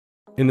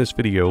In this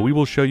video, we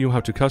will show you how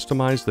to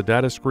customize the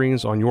data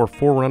screens on your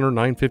Forerunner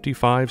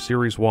 955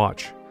 series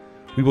watch.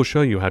 We will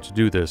show you how to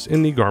do this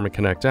in the Garmin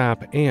Connect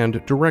app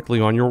and directly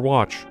on your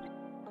watch.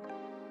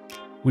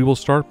 We will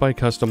start by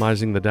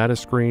customizing the data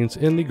screens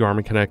in the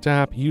Garmin Connect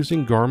app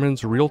using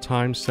Garmin's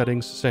real-time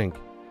settings sync.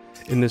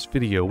 In this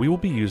video, we will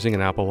be using an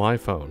Apple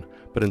iPhone,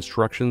 but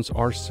instructions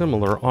are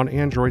similar on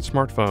Android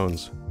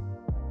smartphones.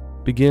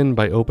 Begin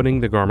by opening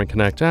the Garmin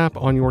Connect app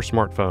on your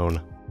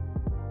smartphone.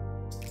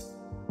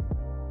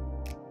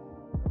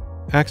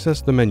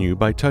 Access the menu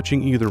by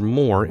touching either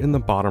More in the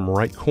bottom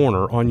right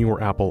corner on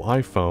your Apple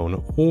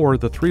iPhone or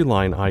the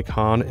three-line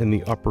icon in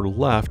the upper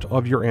left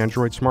of your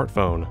Android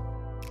smartphone.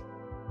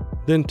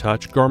 Then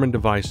touch Garmin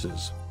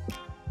Devices,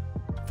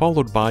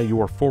 followed by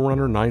your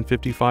Forerunner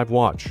 955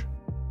 watch.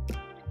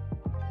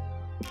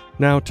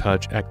 Now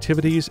touch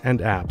Activities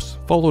and Apps,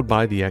 followed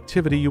by the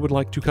activity you would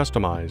like to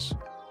customize.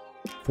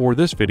 For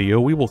this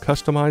video, we will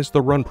customize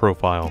the run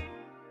profile.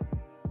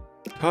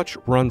 Touch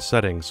Run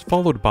Settings,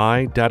 followed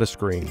by Data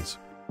Screens.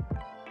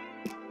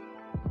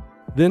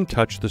 Then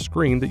touch the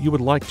screen that you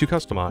would like to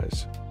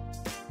customize.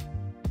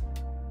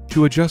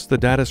 To adjust the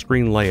data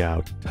screen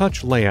layout,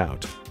 touch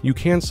Layout. You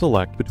can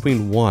select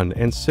between 1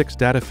 and 6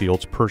 data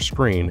fields per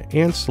screen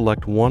and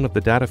select one of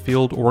the data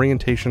field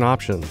orientation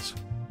options.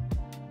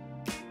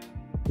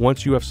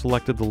 Once you have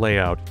selected the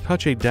layout,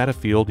 touch a data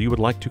field you would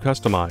like to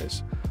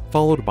customize,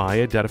 followed by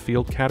a data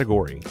field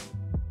category.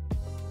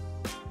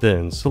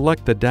 Then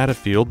select the data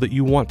field that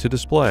you want to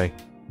display.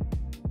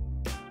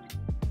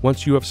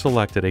 Once you have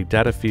selected a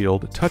data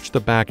field, touch the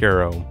back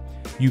arrow.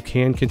 You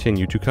can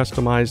continue to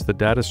customize the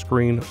data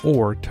screen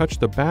or touch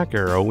the back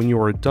arrow when you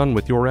are done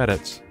with your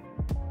edits.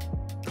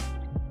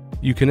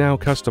 You can now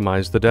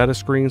customize the data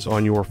screens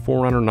on your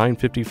Forerunner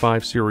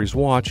 955 series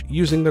watch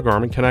using the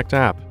Garmin Connect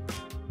app.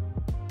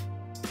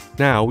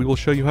 Now we will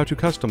show you how to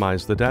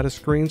customize the data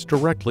screens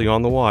directly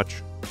on the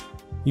watch.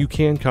 You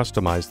can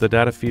customize the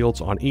data fields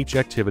on each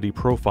activity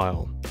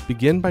profile.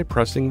 Begin by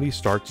pressing the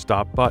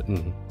Start-Stop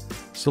button.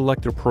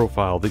 Select a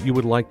profile that you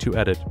would like to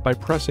edit by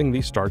pressing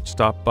the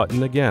Start-Stop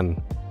button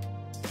again.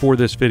 For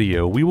this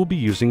video, we will be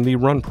using the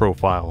Run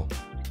profile.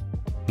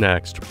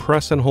 Next,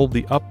 press and hold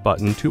the Up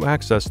button to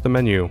access the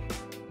menu.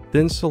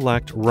 Then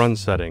select Run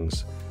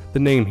Settings. The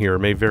name here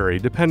may vary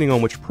depending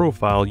on which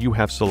profile you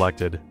have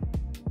selected.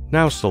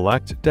 Now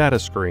select Data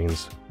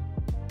Screens.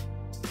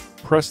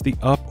 Press the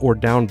Up or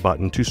Down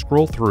button to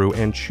scroll through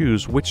and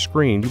choose which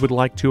screen you would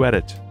like to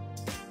edit.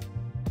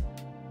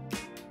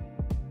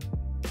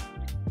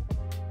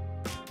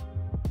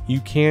 You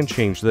can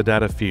change the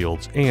data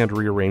fields and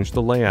rearrange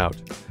the layout.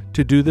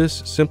 To do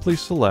this, simply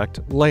select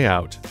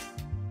Layout.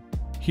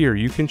 Here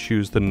you can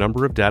choose the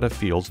number of data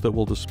fields that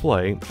will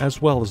display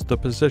as well as the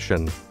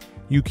position.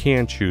 You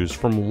can choose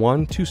from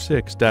 1 to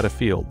 6 data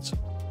fields.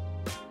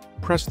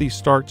 Press the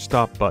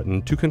Start-Stop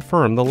button to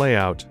confirm the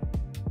layout.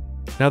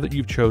 Now that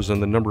you've chosen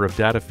the number of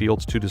data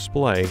fields to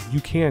display, you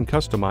can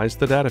customize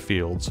the data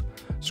fields.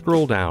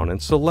 Scroll down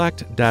and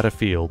select Data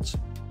Fields.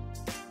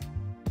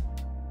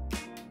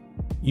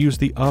 Use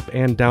the Up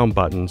and Down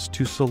buttons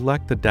to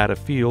select the data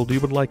field you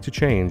would like to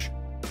change.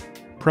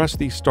 Press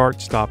the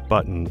Start-Stop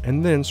button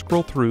and then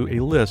scroll through a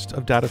list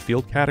of data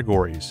field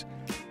categories.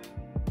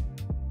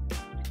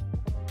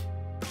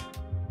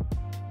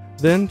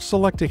 Then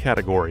select a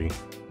category.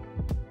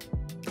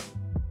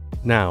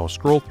 Now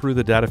scroll through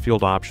the data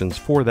field options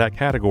for that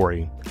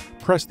category.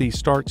 Press the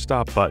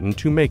Start-Stop button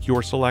to make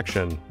your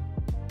selection.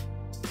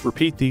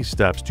 Repeat these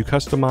steps to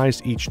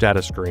customize each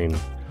data screen.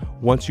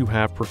 Once you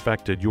have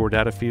perfected your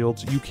data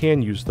fields, you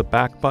can use the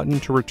back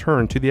button to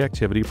return to the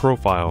activity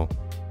profile.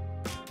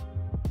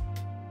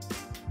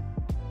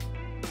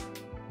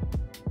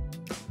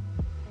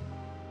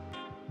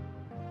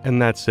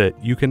 And that's it.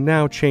 You can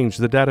now change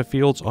the data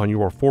fields on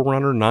your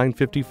Forerunner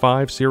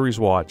 955 series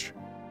watch.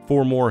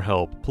 For more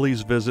help,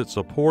 please visit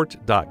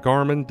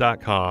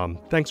support.garmin.com.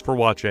 Thanks for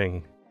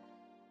watching.